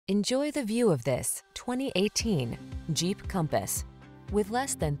Enjoy the view of this 2018 Jeep Compass. With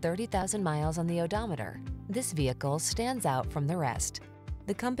less than 30,000 miles on the odometer, this vehicle stands out from the rest.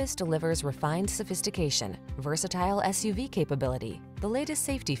 The Compass delivers refined sophistication, versatile SUV capability, the latest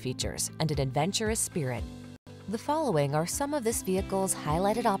safety features, and an adventurous spirit. The following are some of this vehicle's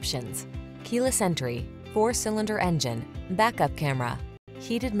highlighted options: keyless entry, 4-cylinder engine, backup camera,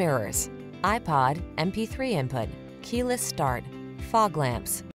 heated mirrors, iPod, MP3 input, keyless start, fog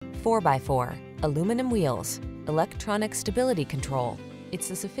lamps, 4x4, aluminum wheels, electronic stability control. It's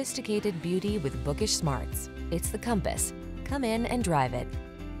the sophisticated beauty with bookish smarts. It's the Compass. Come in and drive it.